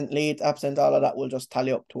 Present, late, absent, all of that will just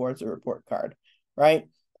tally up towards the report card, right?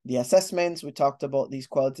 The assessments, we talked about these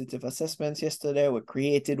qualitative assessments yesterday. We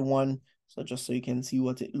created one, so just so you can see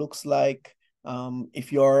what it looks like.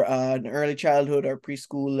 If you're an early childhood or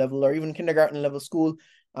preschool level or even kindergarten level school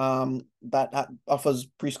that offers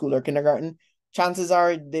preschool or kindergarten, chances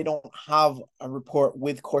are they don't have a report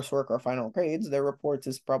with coursework or final grades. Their report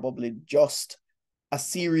is probably just a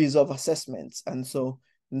series of assessments. And so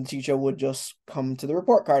the teacher would just come to the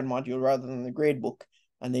report card module rather than the gradebook.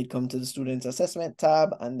 And they'd come to the student's assessment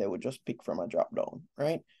tab and they would just pick from a drop down,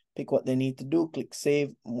 right? Pick what they need to do, click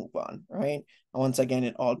save, move on, right? And once again,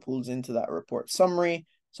 it all pulls into that report summary.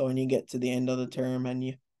 So when you get to the end of the term and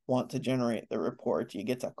you want to generate the report, you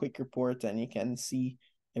get a quick report and you can see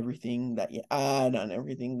everything that you add and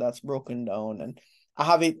everything that's broken down. And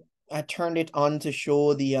I turned it on to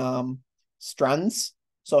show the strands.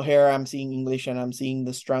 So here I'm seeing English and I'm seeing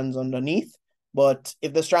the strands underneath. But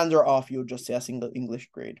if the strands are off, you'll just see a single English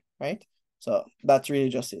grade, right? So that's really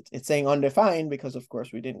just it. It's saying undefined because, of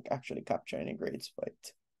course, we didn't actually capture any grades for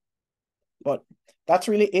it. But that's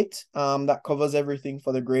really it. That covers everything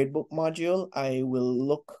for the gradebook module. I will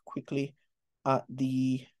look quickly at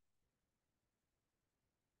the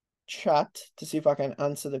chat to see if I can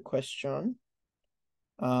answer the question.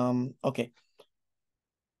 Okay.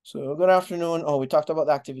 So good afternoon. Oh, we talked about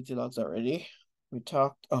the activity logs already.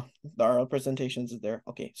 The oral presentations is there.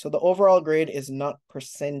 Okay, so the overall grade is not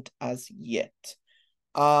percent as yet.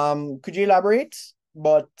 Could you elaborate?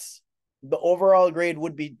 But the overall grade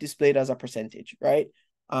would be displayed as a percentage, right?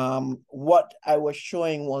 What I was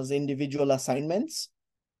showing was individual assignments,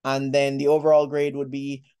 and then the overall grade would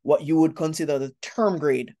be what you would consider the term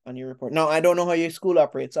grade on your report. Now, I don't know how your school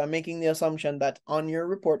operates, so I'm making the assumption that on your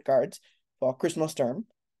report cards for Christmas term,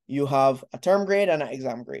 you have a term grade and an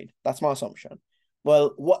exam grade. That's my assumption.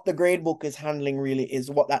 Well, what the grade book is handling really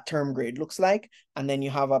is what that term grade looks like. And then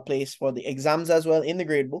you have a place for the exams as well in the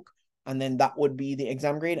grade book. And then that would be the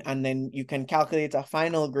exam grade. And then you can calculate a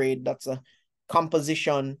final grade that's a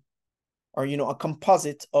composition or, a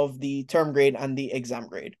composite of the term grade and the exam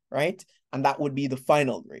grade, right? And that would be the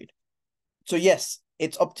final grade. So yes,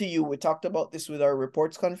 it's up to you. We talked about this with our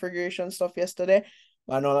reports configuration stuff yesterday.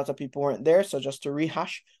 I know a lot of people weren't there. So just to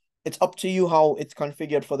rehash, it's up to you how it's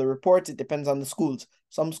configured for the reports. It depends on the schools.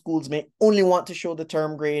 Some schools may only want to show the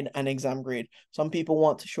term grade and exam grade. Some people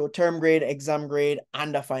want to show term grade, exam grade,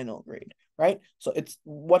 and a final grade, right? So it's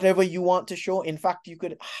whatever you want to show. In fact, you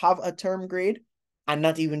could have a term grade and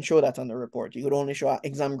not even show that on the report. You could only show an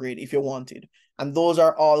exam grade if you wanted. And those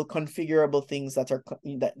are all configurable things that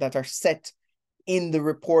are set in the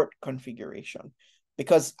report configuration.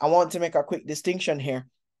 Because I want to make a quick distinction here.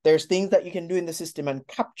 There's things that you can do in the system and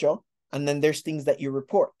capture, and then there's things that you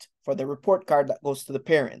report for the report card that goes to the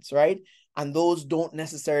parents, right? And those don't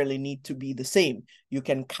necessarily need to be the same. You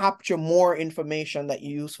can capture more information that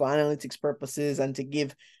you use for analytics purposes and to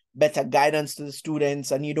give better guidance to the students,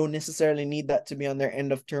 and you don't necessarily need that to be on their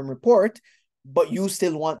end of term report, but you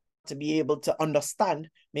still want to be able to understand,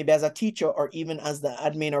 maybe as a teacher or even as the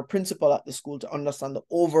admin or principal at the school, to understand the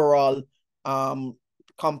overall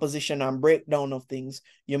composition and breakdown of things.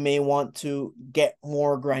 You may want to get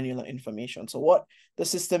more granular information. So what the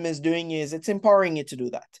system is doing is it's empowering you to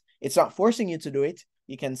do that. It's not forcing you to do it.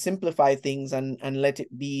 You can simplify things and let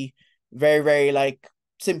it be very, very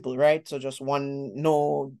simple, right? So just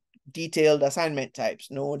no detailed assignment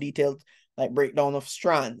types, no detailed breakdown of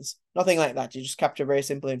strands, nothing like that. You just capture very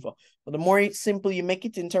simple info. But the more simple you make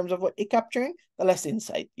it in terms of what you're capturing, the less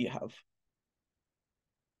insight you have.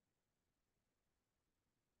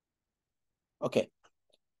 Okay.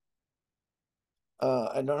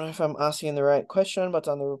 I don't know if I'm asking the right question, but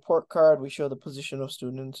on the report card, we show the position of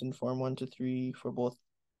students in Form 1 to 3 for both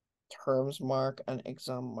terms mark and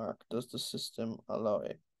exam mark. Does the system allow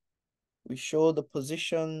it? We show the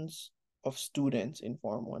positions of students in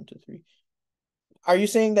Form 1 to 3. Are you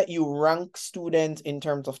saying that you rank students in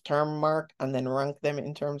terms of term mark and then rank them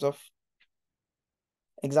in terms of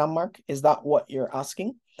exam mark? Is that what you're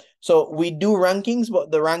asking? So we do rankings,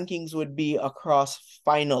 but the rankings would be across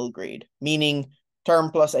final grade, meaning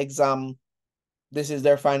term plus exam, this is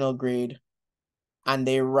their final grade, and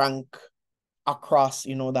they rank across,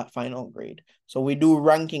 that final grade. So we do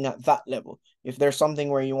ranking at that level. If there's something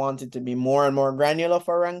where you want it to be more and more granular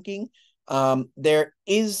for ranking, there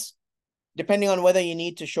is, depending on whether you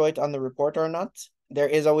need to show it on the report or not, there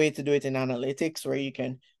is a way to do it in analytics where you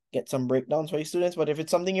can get some breakdowns for your students. But if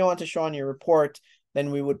it's something you want to show on your report,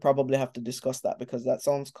 then we would probably have to discuss that because that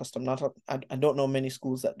sounds custom. I don't know many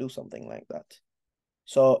schools that do something like that.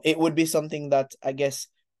 So it would be something that I guess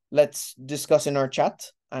let's discuss in our chat,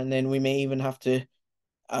 and then we may even have to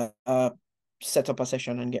set up a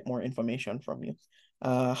session and get more information from you.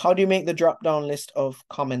 How do you make the drop-down list of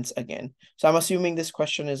comments again? So I'm assuming this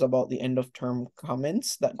question is about the end of term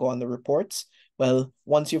comments that go on the reports. Well,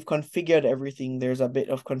 once you've configured everything, there's a bit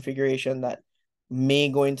of configuration that may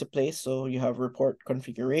go into place. So you have report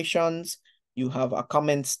configurations, You have a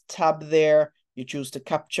comments tab there. You choose to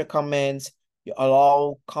capture comments. You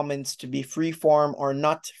allow comments to be freeform or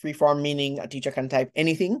not freeform, meaning a teacher can type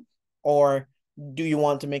anything, or do you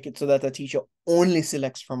want to make it so that a teacher only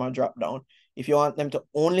selects from a drop-down? If you want them to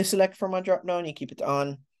only select from a drop-down, you keep it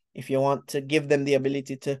on. If you want to give them the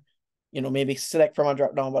ability to, maybe select from a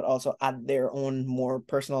drop-down, but also add their own more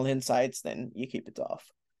personal insights, then you keep it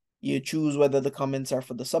off. You choose whether the comments are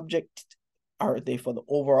for the subject, are they for the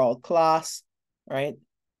overall class, right?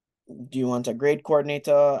 Do you want a grade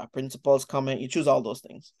coordinator, a principal's comment? You choose all those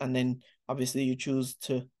things. And then obviously you choose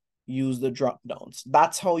to use the drop-downs.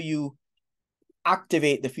 That's how you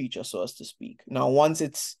activate the feature, so as to speak. Now, once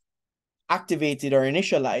it's activated or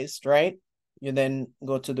initialized, right, you then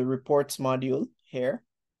go to the reports module here.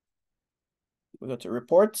 We go to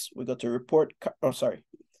reports, we go to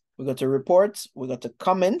we go to reports, we go to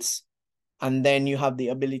comments, and then you have the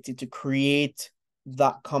ability to create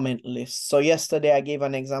that comment list. So yesterday I gave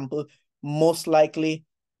an example. Most likely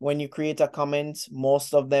when you create a comment,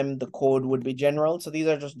 most of them, the code would be general. So these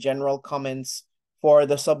are just general comments for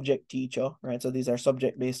the subject teacher, right? So these are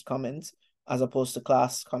subject-based comments as opposed to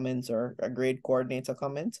class comments or a grade coordinator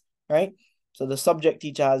comments, right? So the subject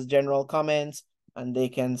teacher has general comments, and they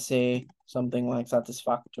can say something like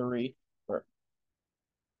satisfactory for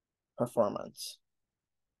performance,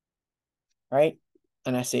 right?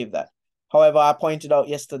 And I save that. However, I pointed out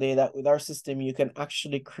yesterday that with our system, you can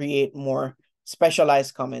actually create more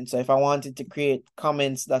specialized comments. So if I wanted to create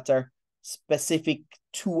comments that are specific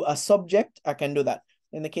to a subject, I can do that.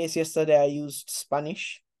 In the case yesterday, I used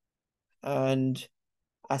Spanish, and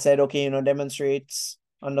I said, okay, demonstrates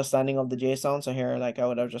understanding of the JSON. So here, like, I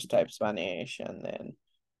would have just typed Spanish, and then,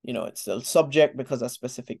 it's still subject because that's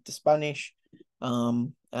specific to Spanish.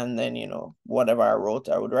 And then, whatever I wrote,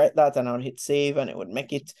 I would write that and I would hit save and it would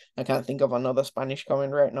make it. I can't think of another Spanish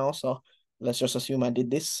comment right now. So let's just assume I did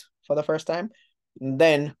this for the first time. And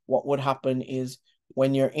then what would happen is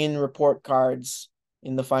when you're in report cards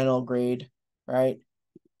in the final grade, right?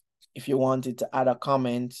 If you wanted to add a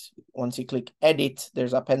comment, once you click edit,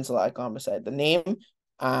 there's a pencil icon beside the name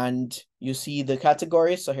and you see the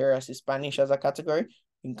category. So here I see Spanish as a category.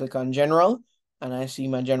 You can click on general and I see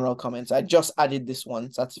my general comments. I just added this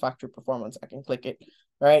one, satisfactory performance. I can click it,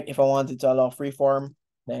 right? If I wanted to allow freeform,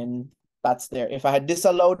 then that's there. If I had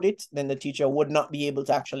disallowed it, then the teacher would not be able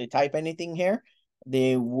to actually type anything here.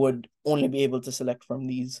 They would only be able to select from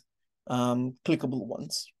these clickable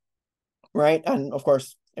ones, right? And of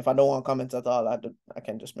course, if I don't want comments at all, I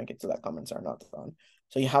can just make it so that comments are not on.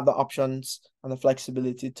 So you have the options and the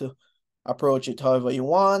flexibility to approach it however you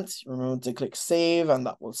want. Remember to click save and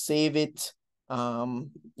that will save it.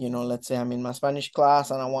 Let's say I'm in my Spanish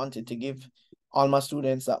class and I wanted to give all my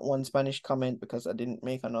students that one Spanish comment because I didn't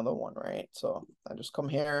make another one, right? So I just come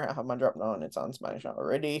here, I have my drop down, it's on Spanish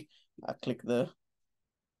already. I click the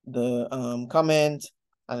comment,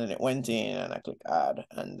 and then it went in and I click add,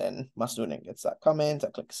 and then my student gets that comment,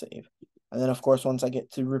 I click save. And then of course, once I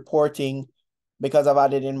get to reporting, because I've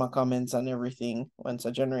added in my comments and everything, once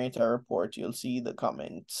I generate a report, you'll see the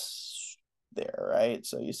comments there, right?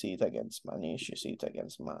 So you see it against Spanish, you see it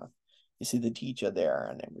against math, you see the teacher there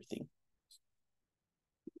and everything.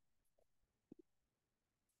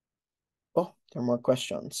 Oh, there are more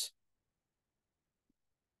questions.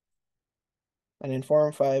 And in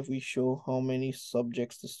Form 5, we show how many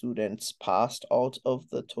subjects the students passed out of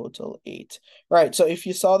the total 8. Right, so if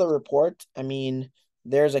you saw the report, I mean,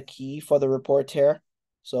 there's a key for the report here.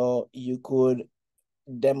 So you could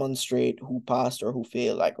demonstrate who passed or who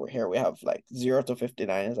failed. Like here we have like 0 to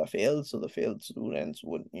 59 as a failed. So the failed students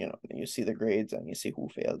would, you see the grades and you see who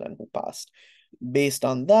failed and who passed based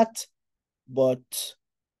on that. But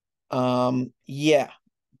yeah,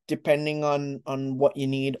 depending on what you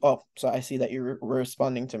need. Oh, so I see that you're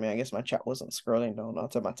responding to me. I guess my chat wasn't scrolling down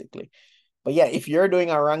automatically. But yeah, if you're doing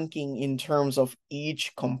a ranking in terms of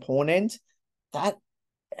each component, that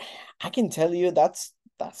I can tell you that's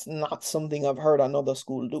not something I've heard another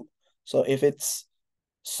school do. So if it's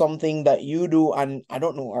something that you do, and I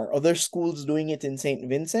don't know, are other schools doing it in St.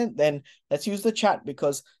 Vincent, then let's use the chat,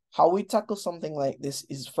 because how we tackle something like this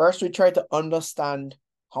is first we try to understand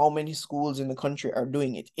how many schools in the country are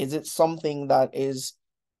doing it. Is it something that is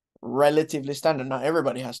relatively standard? Not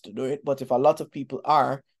everybody has to do it, but if a lot of people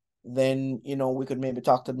are, then, we could maybe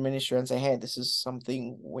talk to the ministry and say, hey, this is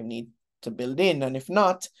something we need to build in. And if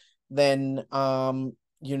not, then,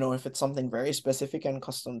 if it's something very specific and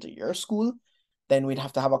custom to your school, then we'd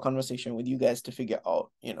have to have a conversation with you guys to figure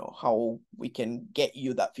out, how we can get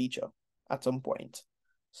you that feature at some point.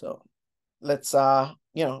 So let's,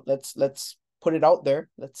 let's put it out there.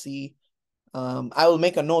 Let's see I will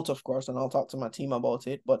make a note, of course, and I'll talk to my team about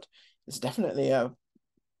it, but it's definitely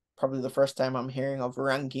probably the first time I'm hearing of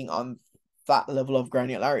ranking on that level of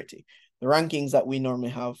granularity. The rankings that we normally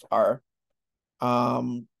have are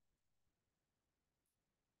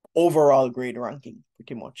overall grade ranking,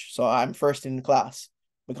 pretty much. So I'm first in class,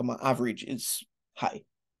 because my average is high.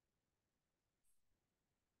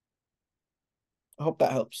 I hope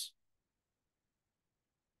that helps.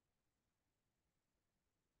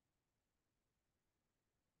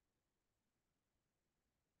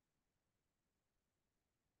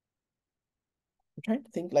 I'm trying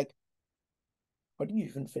to think, like, how do you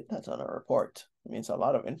even fit that on a report? I mean, it's a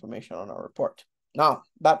lot of information on a report. Now,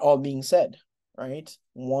 that all being said, right,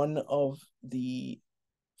 one of the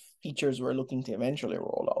features we're looking to eventually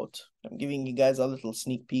roll out, I'm giving you guys a little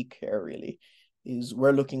sneak peek here, really, is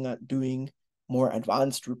we're looking at doing more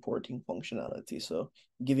advanced reporting functionality. So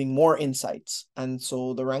giving more insights. And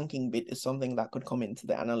so the ranking bit is something that could come into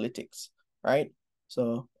the analytics, right?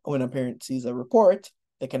 So when a parent sees a report,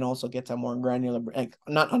 they can also get a more granular, like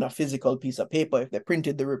not on a physical piece of paper. If they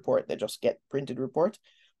printed the report, they just get printed report.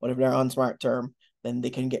 But if they're on SmartTerm, then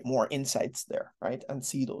they can get more insights there, right? And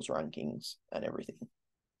see those rankings and everything.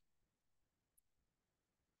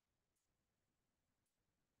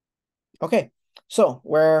 Okay, so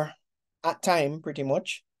we're at time pretty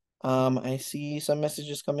much. I see some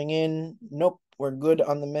messages coming in. Nope, we're good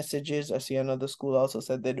on the messages. I see another school also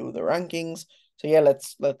said they do the rankings. So yeah,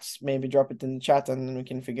 let's maybe drop it in the chat and then we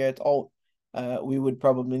can figure it out. We would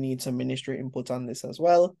probably need some ministry input on this as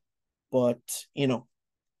well. But you know,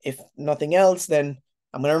 if nothing else, then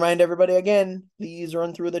I'm gonna remind everybody again, please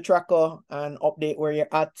run through the tracker and update where you're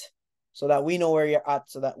at so that we know where you're at,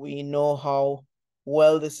 so that we know how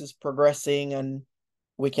well this is progressing and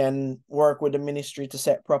we can work with the ministry to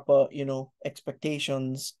set proper,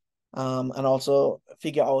 expectations, and also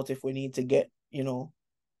figure out if we need to get,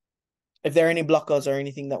 if there are any blockers or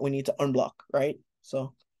anything that we need to unblock, right?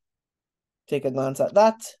 So take a glance at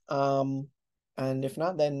that. And if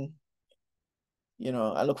not, then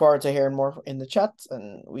I look forward to hearing more in the chat,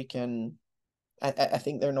 and we can. I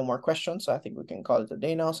think there are no more questions, so I think we can call it a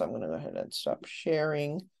day now. So I'm gonna go ahead and stop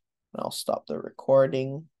sharing, and I'll stop the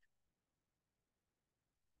recording.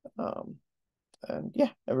 And yeah,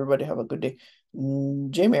 everybody have a good day.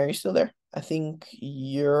 Jamie, are you still there? I think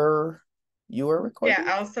you were Yeah, recording.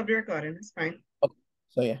 I'll stop the recording. It's fine. Okay.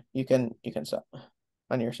 So yeah, you can stop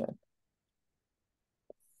on your side.